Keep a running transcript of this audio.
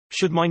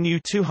Should my new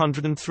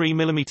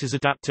 203mm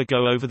adapter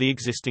go over the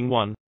existing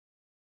one?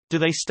 Do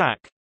they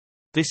stack?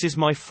 This is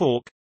my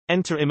fork.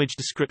 Enter image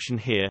description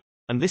here.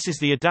 And this is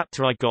the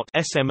adapter I got,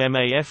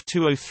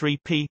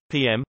 SMMAF203P,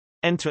 PM.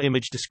 Enter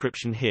image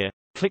description here.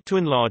 Click to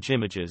enlarge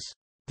images.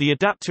 The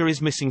adapter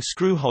is missing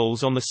screw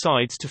holes on the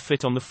sides to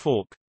fit on the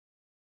fork.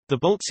 The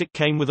bolts it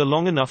came with are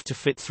long enough to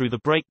fit through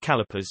the brake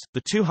calipers,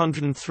 the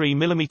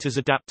 203mm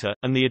adapter,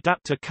 and the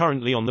adapter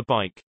currently on the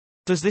bike.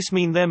 Does this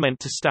mean they're meant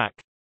to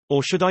stack?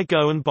 Or should I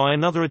go and buy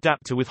another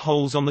adapter with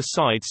holes on the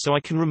sides so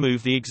I can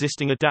remove the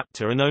existing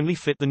adapter and only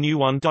fit the new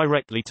one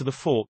directly to the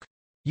fork?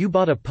 You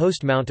bought a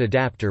post-mount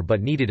adapter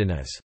but needed an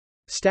AS.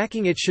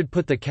 Stacking it should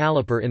put the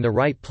caliper in the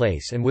right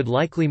place and would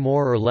likely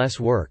more or less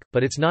work,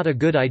 but it's not a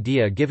good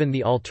idea given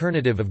the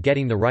alternative of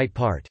getting the right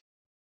part.